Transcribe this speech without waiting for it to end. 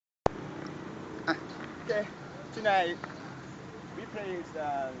Okay, tonight we play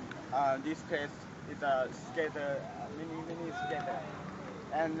this place is a skater, mini skater,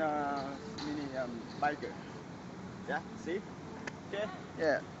 and mini biker. Yeah, see? Okay.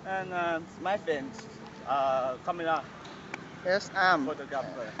 Yeah. And my friends, camera Yes,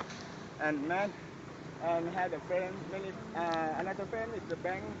 photographer, and man, and had a friend, another friend is the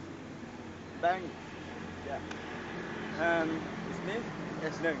bank. Yeah. And it's me.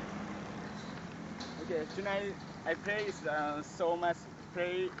 Yes. Nueng. Okay, tonight I play so much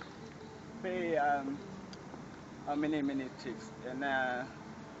play many tricks and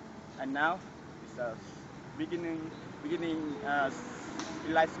now it's beginning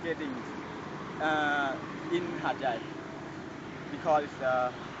light skating in Hat Yai because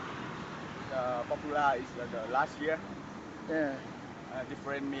the popular is the last year. Yeah.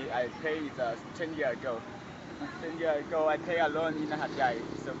 Different me I play is 10 years ago. 10 years ago I play alone in Hat Yai.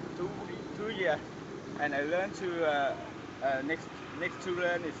 So 2 years. And I learned to next to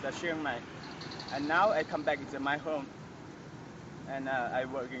learn is Chiang Mai, and now I come back to my home, and I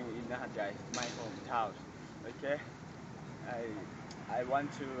working in Hat Yai, my hometown. Okay, I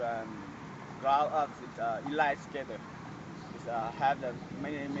want to grow up with elite skater. It's have the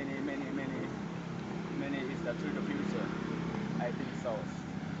many is to the future. I think so.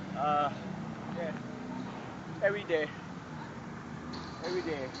 Yeah, every day.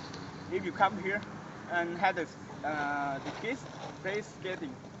 If you come here and have the kids play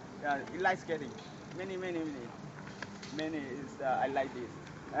skating, like skating, many is I like this.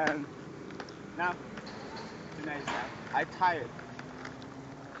 And now tonight I tired.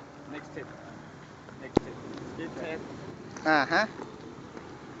 Next tip. Skate tip.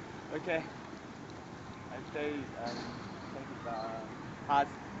 Okay. I play hard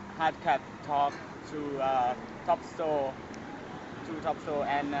cut top to top store. Top so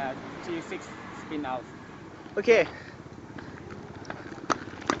and T6 spin out. Okay.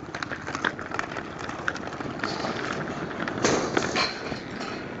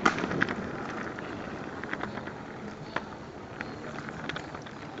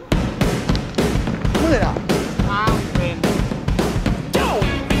 Mưa à?